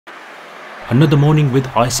Another morning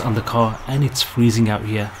with ice on the car and it's freezing out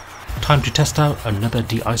here. Time to test out another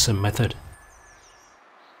deicer method.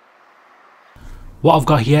 What I've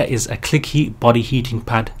got here is a Click Heat body heating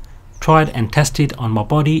pad. Tried and tested on my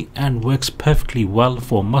body and works perfectly well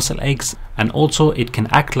for muscle aches, and also it can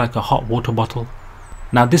act like a hot water bottle.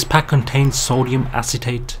 Now this pack contains sodium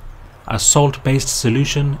acetate, a salt based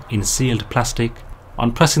solution in sealed plastic.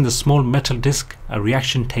 On pressing the small metal disc, a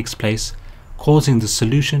reaction takes place, causing the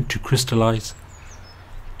solution to crystallize.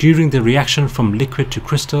 During the reaction from liquid to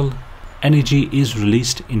crystal, energy is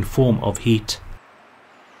released in form of heat.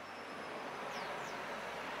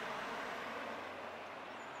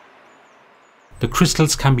 The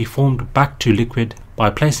crystals can be formed back to liquid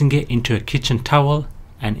by placing it into a kitchen towel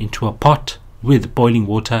and into a pot with boiling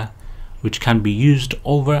water, which can be used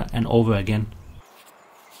over and over again.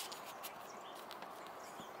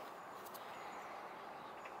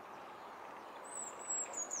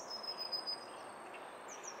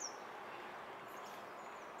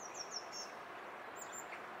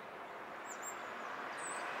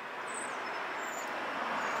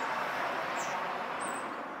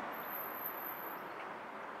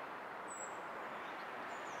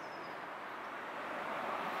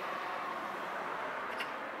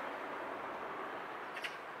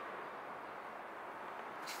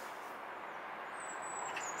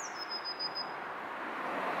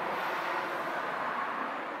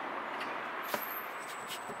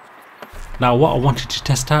 Now what I wanted to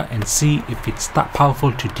test out and see if it's that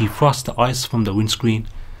powerful to defrost the ice from the windscreen.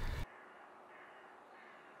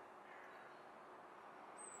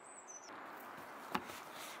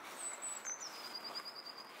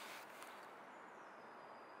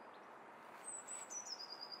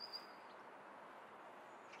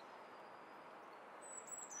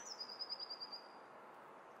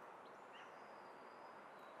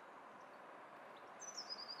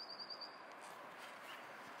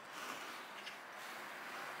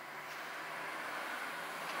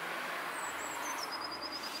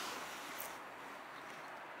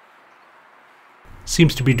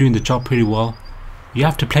 Seems to be doing the job pretty well. You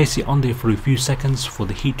have to place it on there for a few seconds for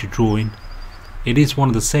the heat to draw in. It is one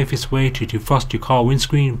of the safest way to defrost your car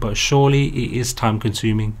windscreen, but surely it is time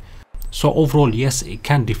consuming. So overall, yes, it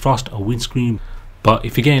can defrost a windscreen, but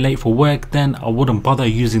if you're getting late for work, then I wouldn't bother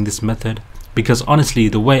using this method, because honestly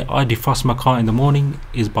the way I defrost my car in the morning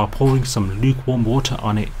is by pouring some lukewarm water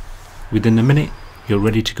on it. Within a minute you're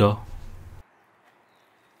ready to go.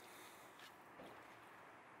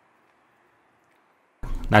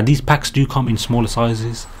 Now these packs do come in smaller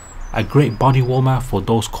sizes, a great body warmer for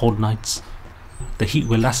those cold nights. The heat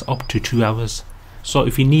will last up to 2 hours, so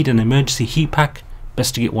if you need an emergency heat pack,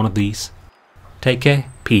 best to get one of these. Take care,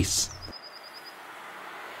 peace.